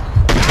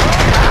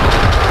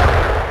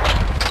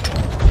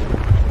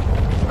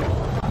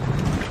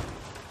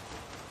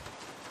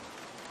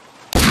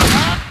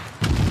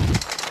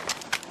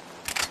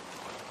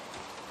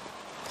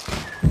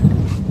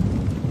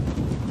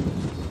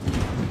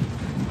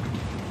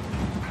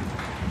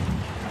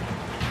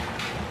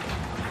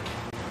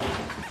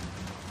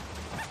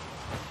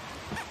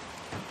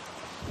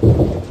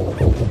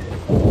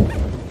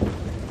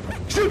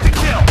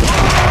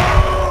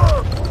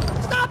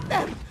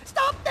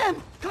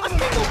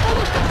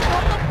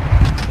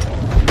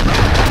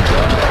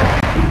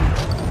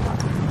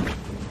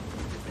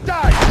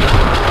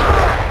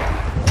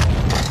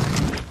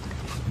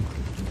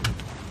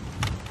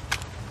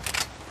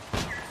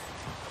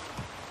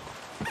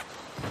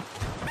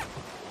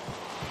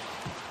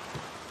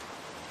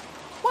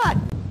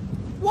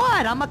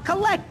 I'm a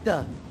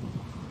collector.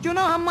 Do you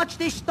know how much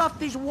this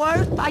stuff is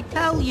worth? I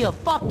tell you,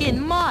 fucking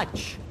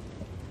much.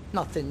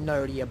 Nothing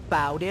nerdy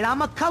about it.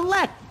 I'm a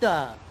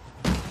collector.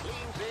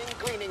 Cleans in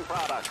cleaning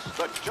products.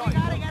 The joint. We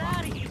gotta get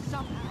out of here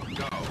somehow.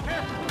 Go.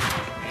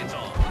 Hands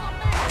off.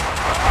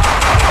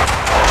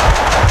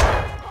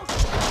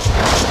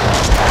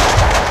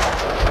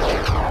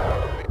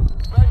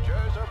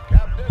 Adventures of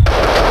Captain.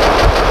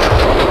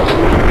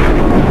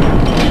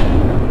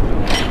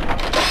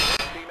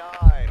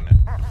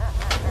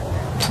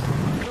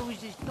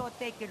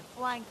 They can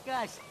flank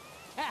us.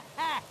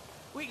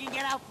 We can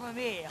get out from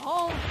here.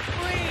 Home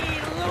free,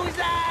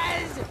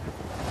 losers!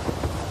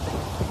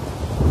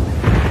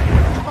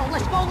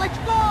 Let's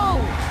go!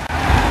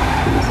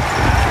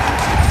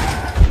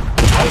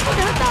 Hey, We're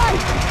gonna die!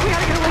 We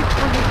gotta get away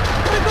from here!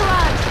 To the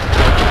garage!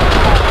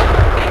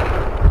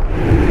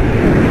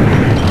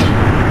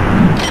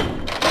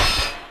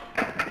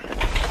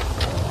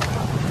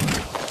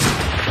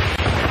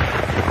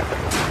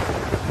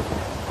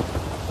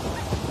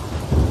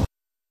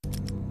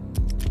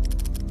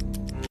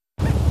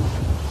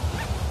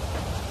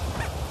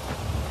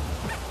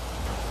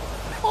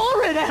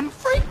 More of them!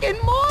 Freaking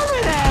more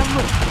of them!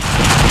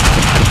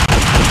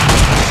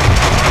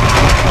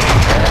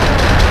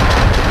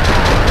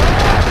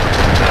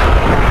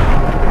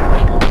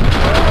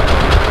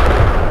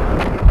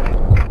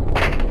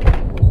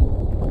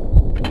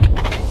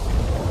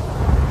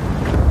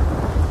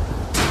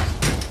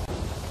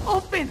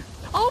 Open!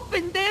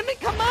 Open, damn it!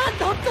 Come on!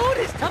 Don't do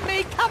this to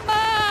me! Come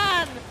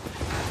on!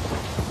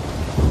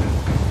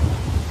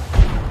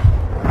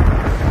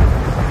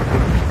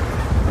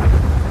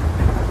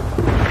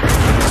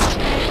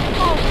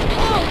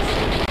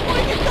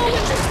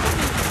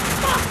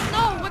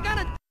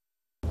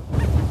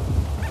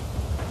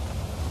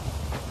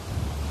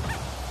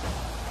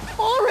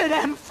 More of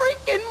them!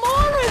 Freaking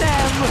more of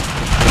them!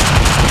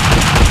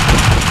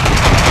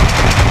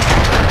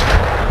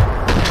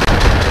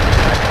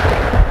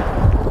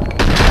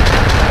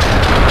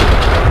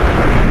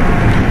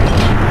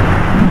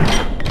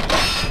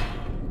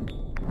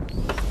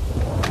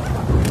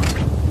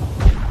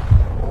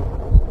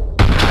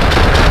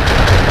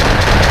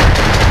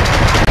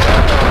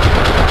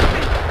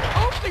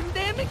 Open,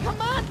 damn it!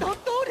 Come on!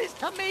 Don't do this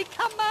to me!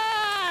 Come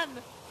on!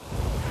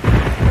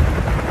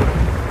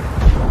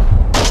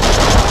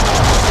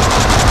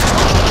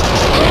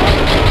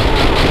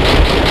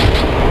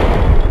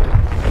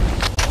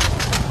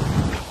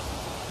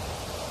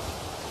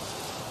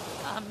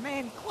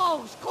 Man,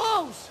 close,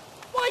 close!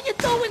 Why are you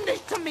doing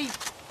this to me?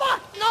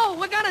 Fuck, no,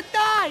 we're gonna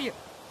die!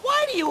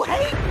 Why do you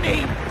hate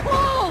me?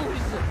 Close!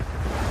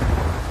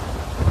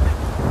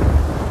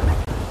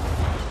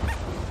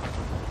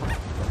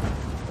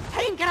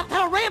 Hey, get up to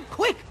the ramp,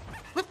 quick!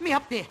 Lift me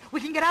up there.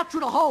 We can get out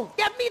through the hole.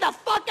 Get me the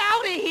fuck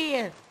out of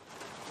here!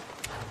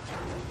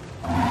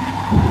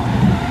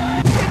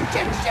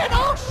 Shit,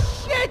 oh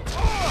shit!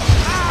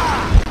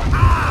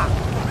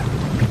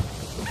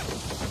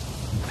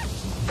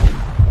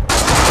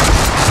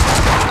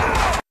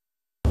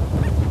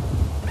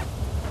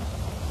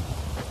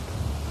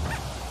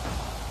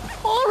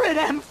 More of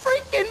them!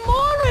 Freaking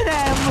more of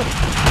them!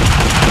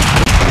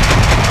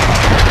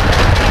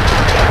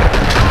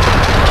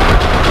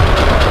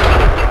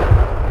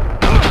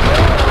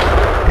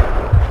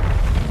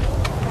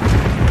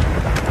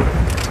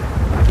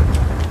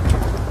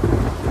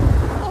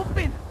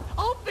 Open!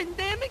 Open,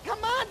 damn it!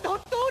 Come on!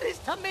 Don't do this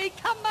to me!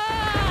 Come on!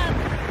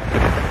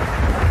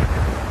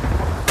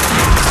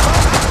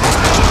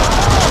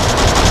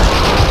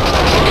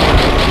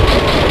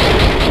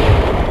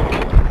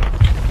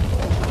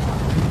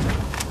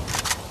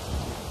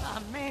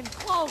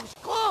 Close,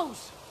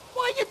 close!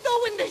 Why are you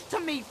doing this to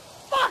me?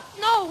 Fuck,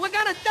 no, we're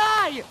gonna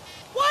die!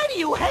 Why do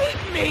you hate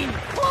me?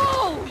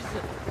 Close!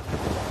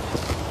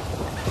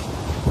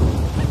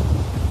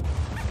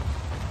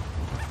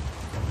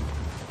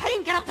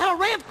 Hey, get up to the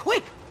ramp,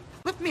 quick!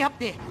 Lift me up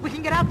there. We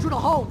can get out through the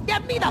hole.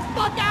 Get me the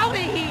fuck out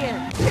of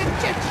here!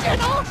 Shit,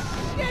 oh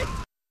shit!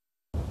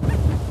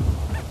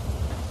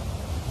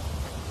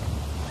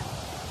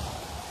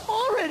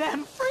 More of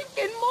them!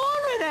 Freaking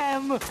more of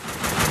them!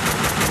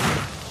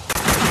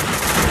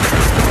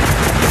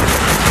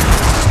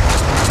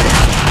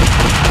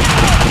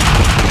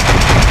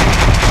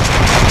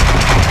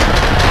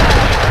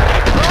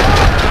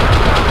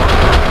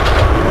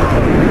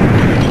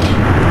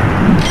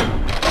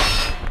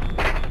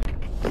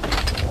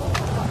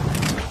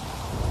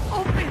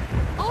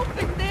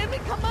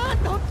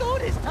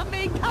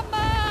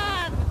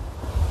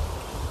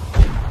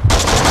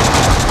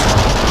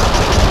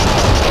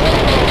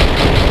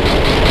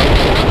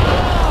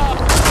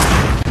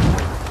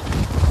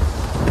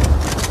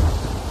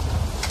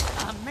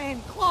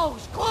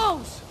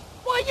 Close!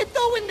 Why are you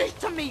doing this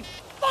to me?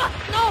 Fuck,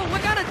 no,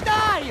 we're gonna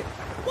die!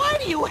 Why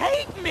do you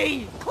hate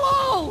me?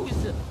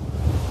 Close!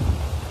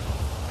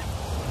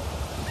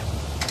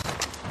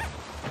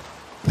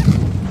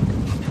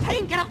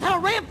 Hey, get up to the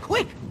ramp,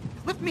 quick!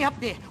 Lift me up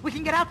there. We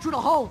can get out through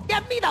the hole.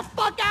 Get me the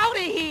fuck out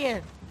of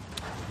here!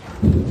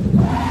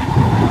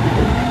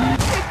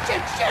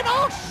 Shit,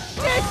 oh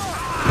shit!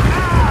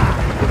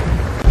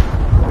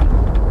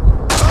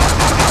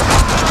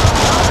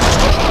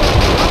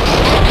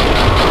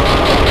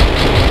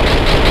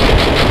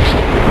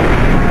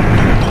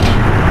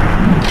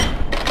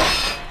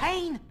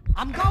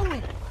 I'm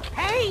going!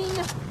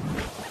 Payne!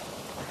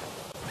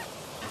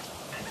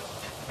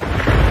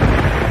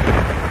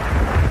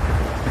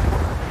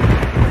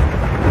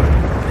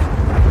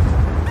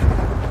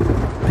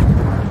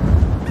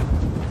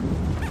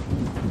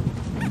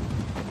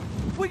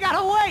 We got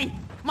away!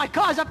 My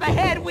car's up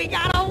ahead! We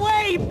got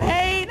away,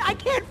 Payne! I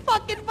can't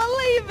fucking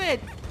believe it!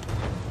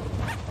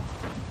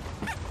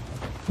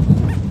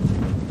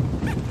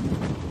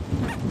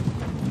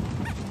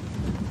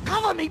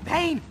 Cover me,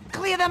 Payne!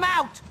 Clear them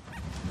out!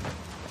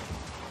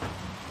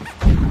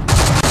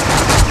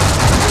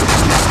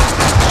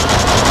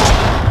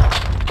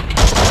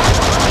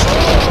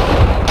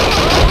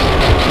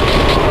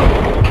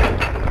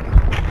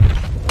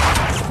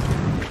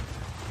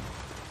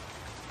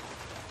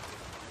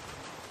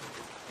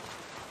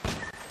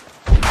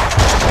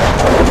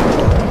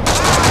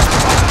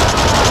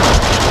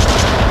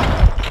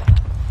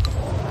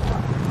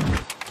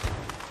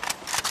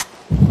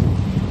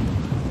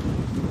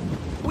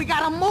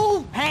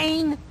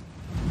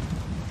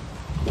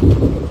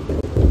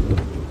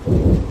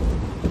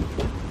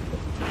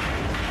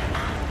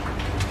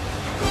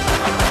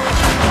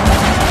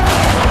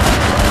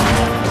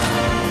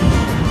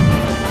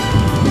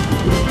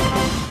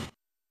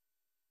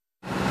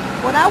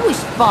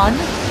 fun.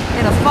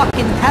 In a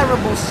fucking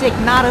terrible, sick,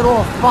 not at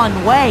all fun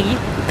way.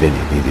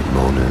 Vinny needed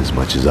Mona as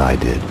much as I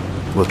did.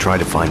 We'll try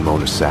to find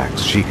Mona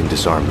Sax. She can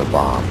disarm the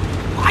bomb.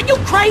 Are you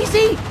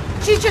crazy?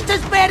 She's just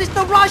as bad as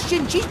the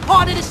Russian. She's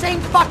part of the same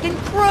fucking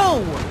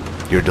crew.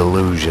 You're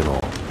delusional.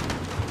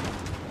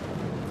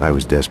 I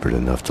was desperate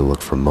enough to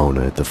look for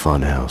Mona at the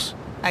funhouse.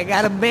 I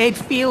got a bad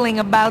feeling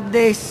about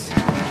this.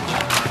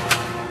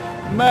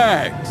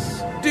 Max,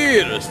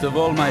 dearest of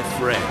all my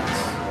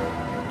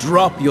friends,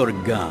 drop your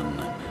gun,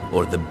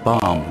 or the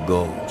bomb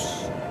goes.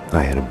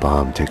 I had a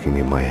bomb ticking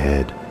in my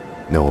head.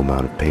 No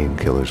amount of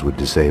painkillers would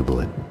disable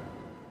it.